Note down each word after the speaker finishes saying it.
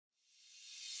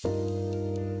When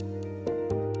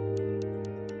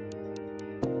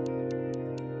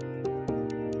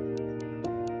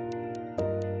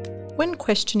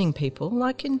questioning people,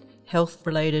 like in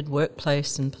health-related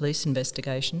workplace and police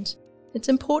investigations, it's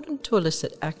important to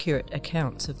elicit accurate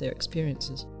accounts of their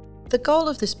experiences. The goal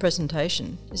of this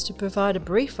presentation is to provide a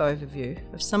brief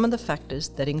overview of some of the factors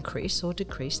that increase or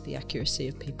decrease the accuracy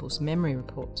of people's memory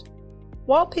reports.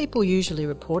 While people usually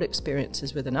report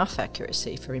experiences with enough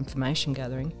accuracy for information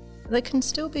gathering, they can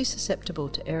still be susceptible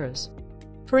to errors.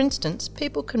 For instance,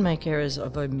 people can make errors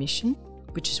of omission,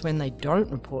 which is when they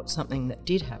don't report something that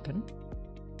did happen.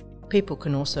 People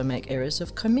can also make errors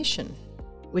of commission,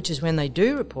 which is when they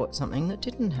do report something that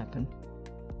didn't happen.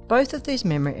 Both of these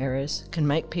memory errors can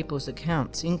make people's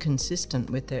accounts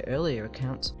inconsistent with their earlier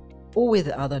accounts or with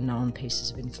other known pieces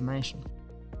of information.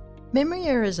 Memory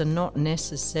errors are not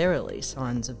necessarily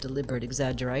signs of deliberate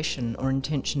exaggeration or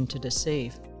intention to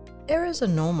deceive. Errors are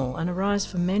normal and arise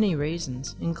for many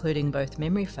reasons, including both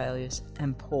memory failures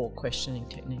and poor questioning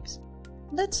techniques.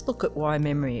 Let's look at why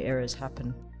memory errors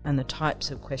happen and the types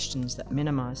of questions that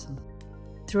minimise them.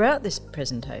 Throughout this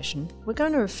presentation, we're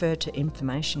going to refer to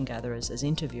information gatherers as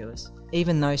interviewers,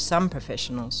 even though some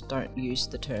professionals don't use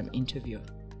the term interviewer.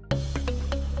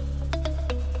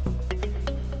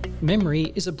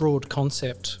 Memory is a broad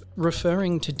concept,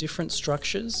 referring to different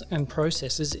structures and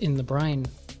processes in the brain.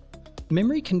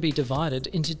 Memory can be divided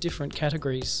into different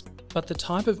categories, but the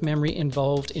type of memory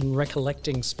involved in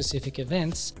recollecting specific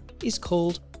events is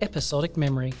called episodic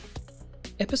memory.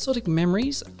 Episodic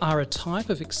memories are a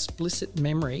type of explicit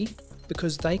memory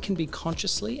because they can be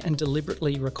consciously and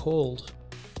deliberately recalled.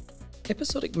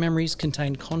 Episodic memories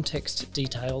contain context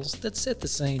details that set the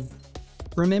scene.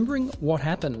 Remembering what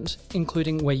happened,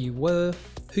 including where you were,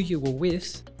 who you were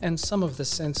with, and some of the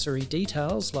sensory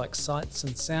details like sights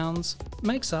and sounds,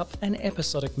 makes up an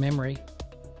episodic memory.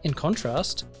 In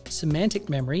contrast, semantic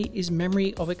memory is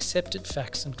memory of accepted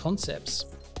facts and concepts,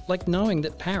 like knowing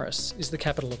that Paris is the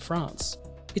capital of France.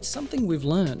 It's something we've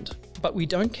learned, but we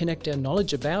don't connect our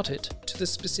knowledge about it to the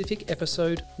specific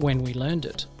episode when we learned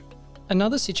it.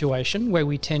 Another situation where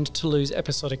we tend to lose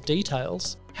episodic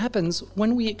details happens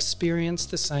when we experience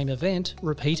the same event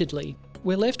repeatedly.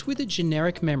 We're left with a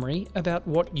generic memory about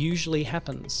what usually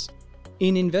happens.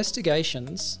 In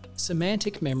investigations,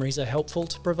 semantic memories are helpful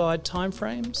to provide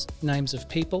timeframes, names of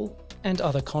people, and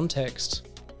other context.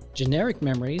 Generic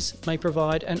memories may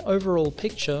provide an overall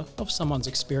picture of someone's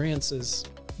experiences.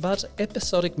 But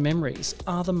episodic memories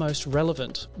are the most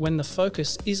relevant when the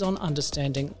focus is on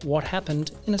understanding what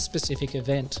happened in a specific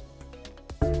event.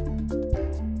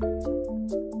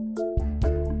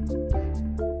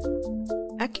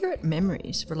 Accurate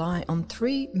memories rely on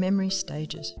 3 memory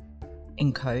stages: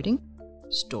 encoding,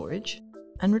 storage,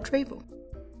 and retrieval.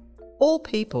 All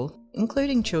people,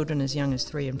 including children as young as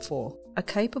 3 and 4, are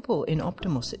capable in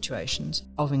optimal situations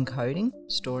of encoding,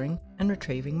 storing, and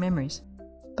retrieving memories.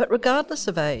 But regardless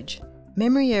of age,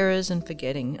 memory errors and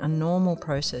forgetting are normal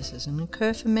processes and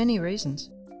occur for many reasons.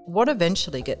 What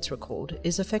eventually gets recalled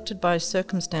is affected by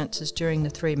circumstances during the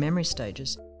 3 memory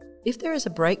stages. If there is a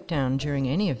breakdown during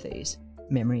any of these,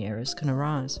 memory errors can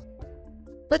arise.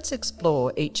 Let's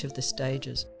explore each of the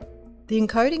stages. The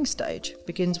encoding stage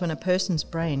begins when a person's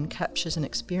brain captures an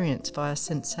experience via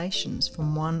sensations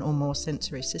from one or more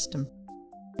sensory systems.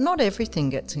 Not everything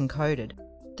gets encoded.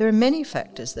 There are many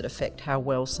factors that affect how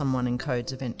well someone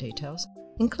encodes event details,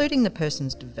 including the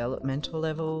person's developmental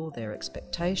level, their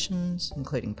expectations,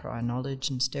 including prior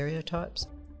knowledge and stereotypes,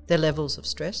 their levels of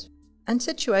stress, and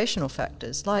situational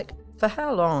factors like for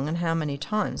how long and how many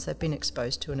times they've been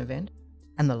exposed to an event,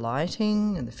 and the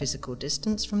lighting and the physical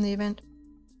distance from the event.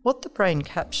 What the brain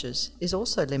captures is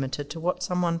also limited to what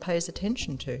someone pays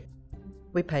attention to.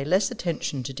 We pay less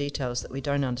attention to details that we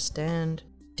don't understand,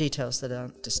 details that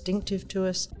aren't distinctive to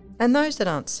us, and those that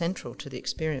aren't central to the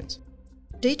experience.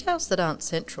 Details that aren't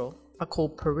central are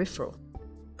called peripheral.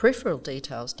 Peripheral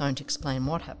details don't explain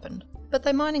what happened, but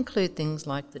they might include things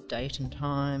like the date and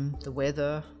time, the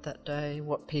weather that day,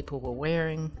 what people were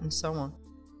wearing, and so on.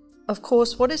 Of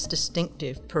course, what is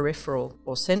distinctive, peripheral,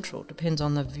 or central depends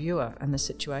on the viewer and the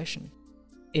situation.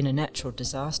 In a natural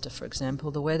disaster, for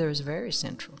example, the weather is very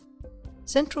central.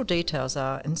 Central details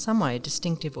are, in some way,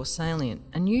 distinctive or salient,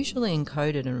 and usually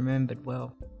encoded and remembered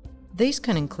well. These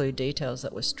can include details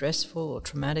that were stressful or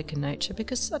traumatic in nature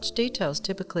because such details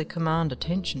typically command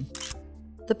attention.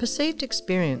 The perceived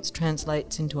experience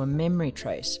translates into a memory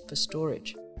trace for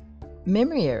storage.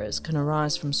 Memory errors can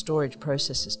arise from storage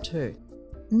processes too.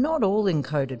 Not all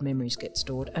encoded memories get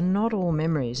stored, and not all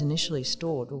memories initially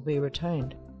stored will be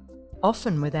retained.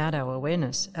 Often, without our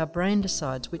awareness, our brain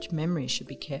decides which memories should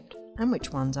be kept and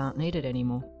which ones aren't needed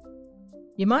anymore.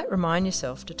 You might remind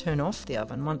yourself to turn off the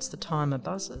oven once the timer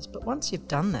buzzes, but once you've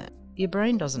done that, your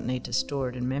brain doesn't need to store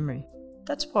it in memory.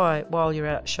 That's why, while you're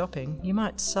out shopping, you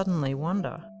might suddenly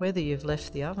wonder whether you've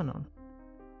left the oven on.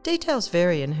 Details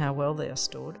vary in how well they are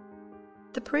stored.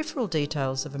 The peripheral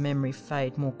details of a memory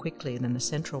fade more quickly than the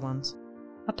central ones.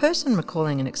 A person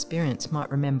recalling an experience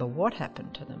might remember what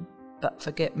happened to them, but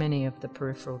forget many of the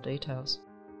peripheral details.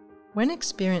 When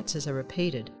experiences are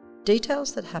repeated,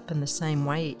 details that happen the same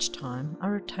way each time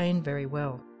are retained very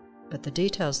well, but the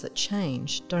details that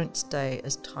change don't stay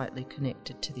as tightly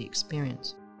connected to the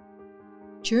experience.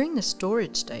 During the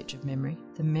storage stage of memory,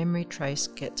 the memory trace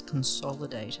gets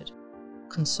consolidated.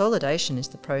 Consolidation is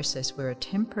the process where a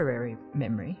temporary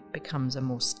memory becomes a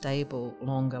more stable,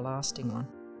 longer-lasting one.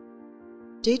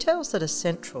 Details that are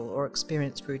central or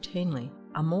experienced routinely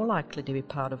are more likely to be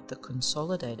part of the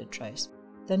consolidated trace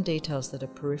than details that are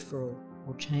peripheral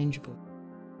or changeable.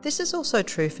 This is also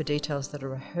true for details that are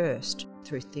rehearsed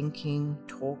through thinking,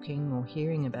 talking, or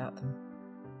hearing about them.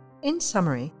 In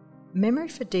summary, memory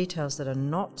for details that are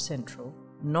not central,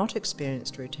 not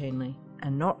experienced routinely,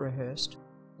 and not rehearsed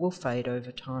will fade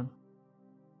over time.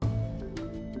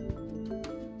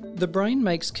 The brain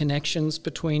makes connections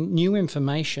between new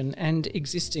information and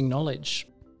existing knowledge.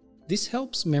 This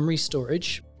helps memory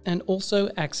storage and also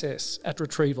access at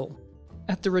retrieval.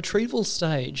 At the retrieval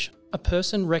stage, a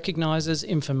person recognises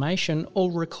information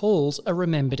or recalls a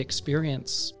remembered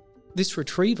experience. This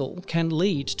retrieval can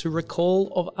lead to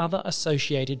recall of other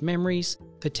associated memories,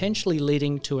 potentially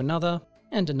leading to another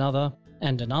and another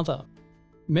and another.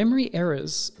 Memory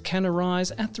errors can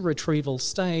arise at the retrieval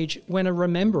stage when a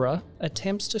rememberer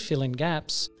attempts to fill in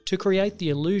gaps to create the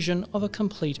illusion of a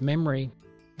complete memory.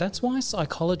 That's why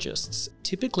psychologists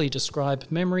typically describe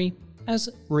memory as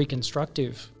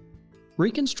reconstructive.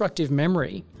 Reconstructive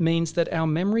memory means that our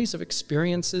memories of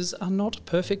experiences are not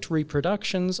perfect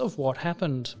reproductions of what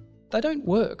happened. They don't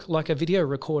work like a video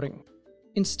recording.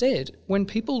 Instead, when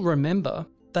people remember,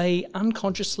 they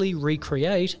unconsciously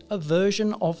recreate a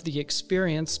version of the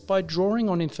experience by drawing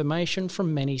on information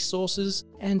from many sources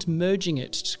and merging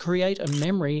it to create a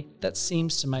memory that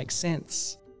seems to make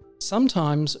sense.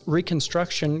 Sometimes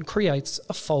reconstruction creates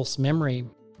a false memory.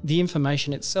 The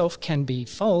information itself can be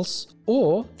false,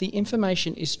 or the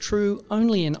information is true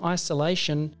only in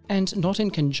isolation and not in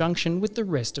conjunction with the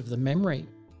rest of the memory.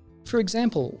 For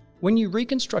example, when you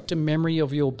reconstruct a memory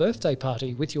of your birthday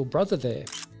party with your brother there,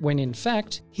 when in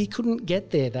fact he couldn't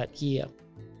get there that year.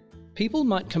 People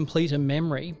might complete a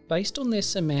memory based on their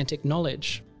semantic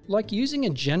knowledge, like using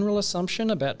a general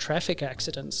assumption about traffic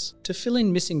accidents to fill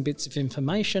in missing bits of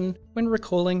information when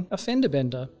recalling a fender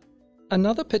bender.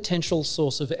 Another potential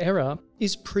source of error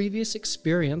is previous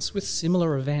experience with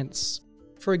similar events.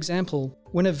 For example,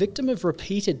 when a victim of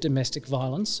repeated domestic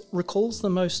violence recalls the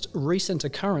most recent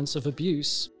occurrence of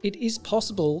abuse, it is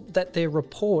possible that their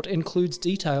report includes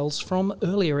details from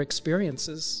earlier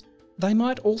experiences. They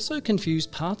might also confuse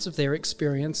parts of their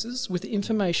experiences with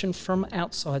information from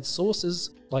outside sources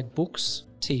like books,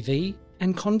 TV,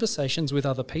 and conversations with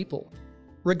other people.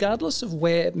 Regardless of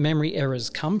where memory errors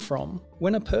come from,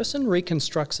 when a person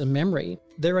reconstructs a memory,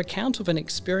 their account of an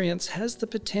experience has the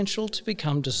potential to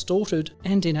become distorted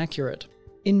and inaccurate.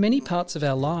 In many parts of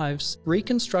our lives,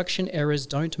 reconstruction errors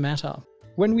don't matter.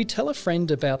 When we tell a friend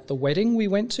about the wedding we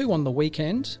went to on the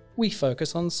weekend, we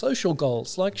focus on social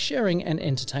goals like sharing an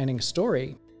entertaining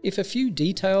story. If a few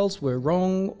details were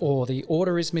wrong or the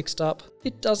order is mixed up,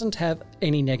 it doesn't have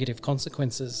any negative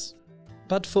consequences.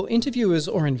 But for interviewers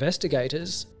or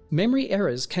investigators, memory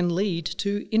errors can lead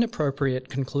to inappropriate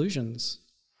conclusions.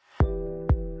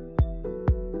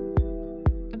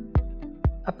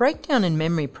 A breakdown in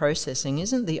memory processing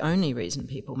isn't the only reason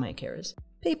people make errors.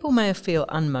 People may feel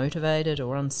unmotivated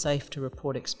or unsafe to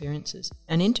report experiences,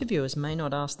 and interviewers may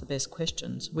not ask the best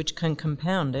questions, which can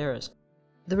compound errors.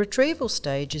 The retrieval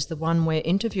stage is the one where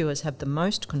interviewers have the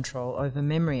most control over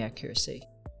memory accuracy.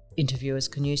 Interviewers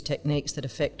can use techniques that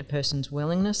affect a person's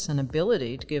willingness and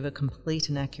ability to give a complete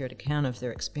and accurate account of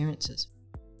their experiences.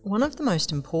 One of the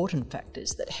most important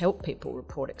factors that help people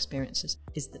report experiences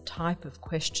is the type of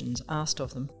questions asked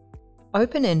of them.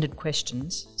 Open-ended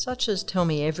questions, such as "tell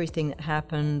me everything that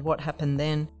happened, what happened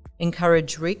then,"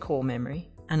 encourage recall memory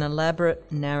and elaborate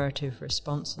narrative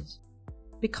responses.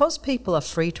 Because people are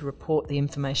free to report the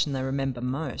information they remember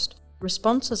most,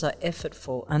 responses are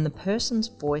effortful and the person's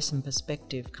voice and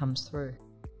perspective comes through.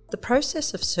 The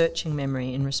process of searching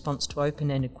memory in response to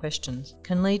open-ended questions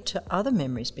can lead to other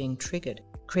memories being triggered,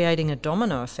 creating a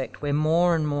domino effect where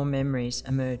more and more memories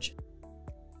emerge.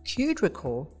 Cued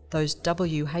recall, those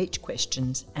WH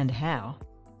questions and how,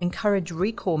 encourage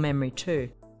recall memory too,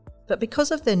 but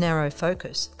because of their narrow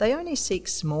focus, they only seek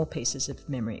small pieces of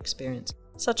memory experience,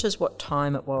 such as what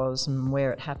time it was and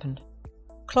where it happened.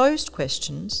 Closed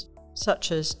questions,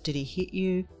 such as did he hit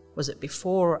you, was it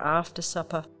before or after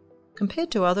supper,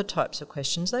 compared to other types of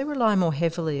questions, they rely more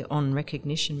heavily on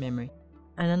recognition memory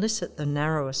and elicit the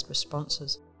narrowest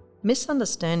responses.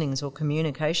 Misunderstandings or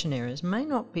communication errors may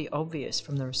not be obvious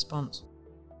from the response.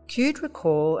 Cued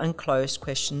recall and closed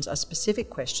questions are specific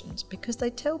questions because they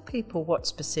tell people what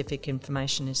specific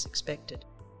information is expected.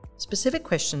 Specific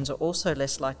questions are also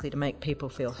less likely to make people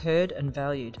feel heard and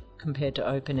valued compared to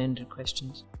open-ended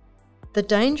questions. The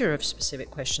danger of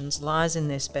specific questions lies in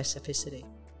their specificity.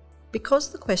 Because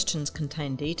the questions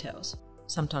contain details,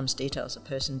 sometimes details a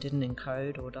person didn't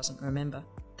encode or doesn't remember,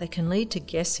 they can lead to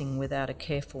guessing without a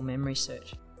careful memory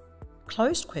search.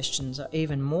 Closed questions are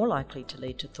even more likely to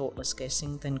lead to thoughtless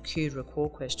guessing than cued recall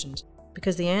questions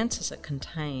because the answers are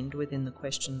contained within the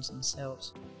questions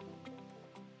themselves.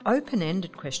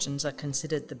 Open-ended questions are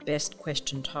considered the best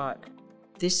question type.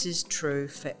 This is true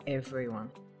for everyone.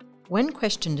 When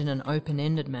questioned in an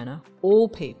open-ended manner, all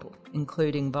people,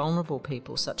 including vulnerable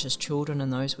people such as children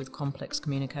and those with complex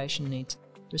communication needs,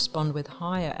 respond with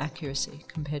higher accuracy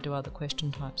compared to other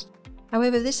question types.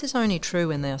 However, this is only true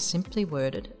when they are simply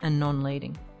worded and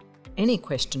non-leading. Any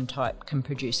question type can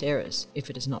produce errors if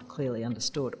it is not clearly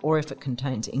understood or if it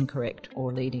contains incorrect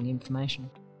or leading information.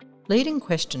 Leading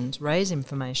questions raise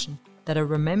information that a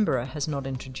rememberer has not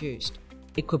introduced.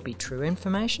 It could be true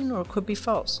information or it could be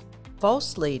false.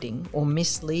 False leading or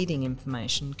misleading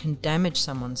information can damage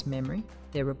someone's memory,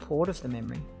 their report of the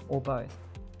memory, or both.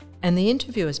 And the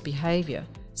interviewer's behaviour,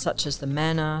 such as the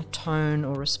manner, tone,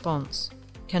 or response,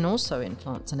 can also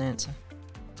influence an answer.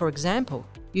 For example,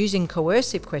 using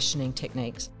coercive questioning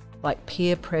techniques like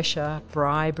peer pressure,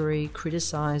 bribery,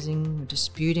 criticising, or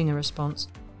disputing a response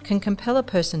can compel a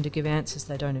person to give answers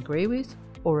they don't agree with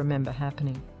or remember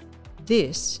happening.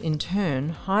 This, in turn,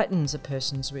 heightens a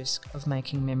person's risk of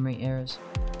making memory errors.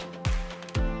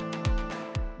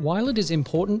 While it is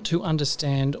important to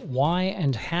understand why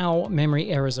and how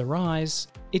memory errors arise,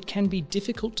 it can be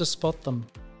difficult to spot them.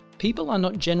 People are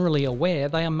not generally aware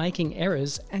they are making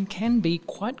errors and can be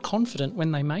quite confident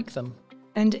when they make them.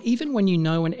 And even when you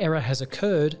know an error has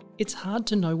occurred, it's hard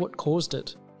to know what caused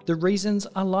it. The reasons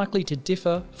are likely to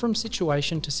differ from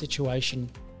situation to situation.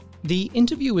 The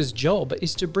interviewer's job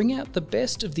is to bring out the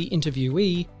best of the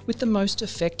interviewee with the most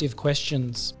effective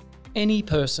questions. Any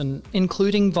person,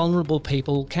 including vulnerable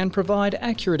people, can provide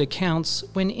accurate accounts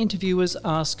when interviewers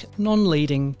ask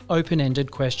non-leading,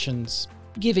 open-ended questions,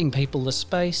 giving people the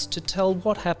space to tell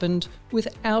what happened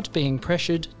without being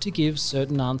pressured to give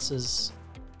certain answers.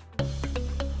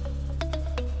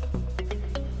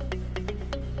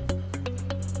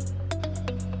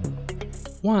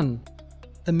 One,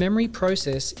 the memory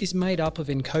process is made up of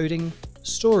encoding,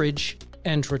 storage,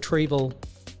 and retrieval.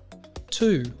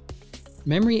 2.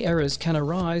 Memory errors can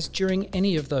arise during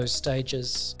any of those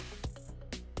stages.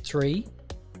 3.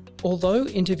 Although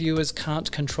interviewers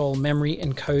can't control memory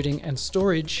encoding and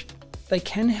storage, they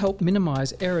can help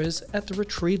minimize errors at the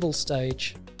retrieval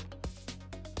stage.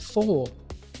 4.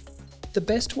 The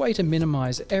best way to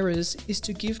minimize errors is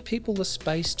to give people the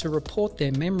space to report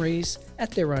their memories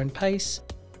at their own pace,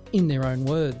 in their own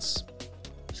words.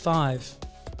 5.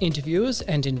 Interviewers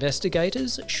and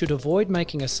investigators should avoid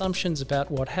making assumptions about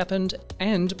what happened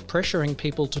and pressuring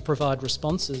people to provide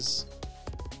responses.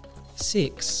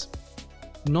 6.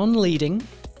 Non-leading,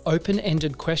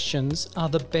 open-ended questions are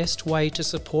the best way to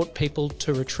support people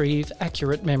to retrieve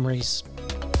accurate memories.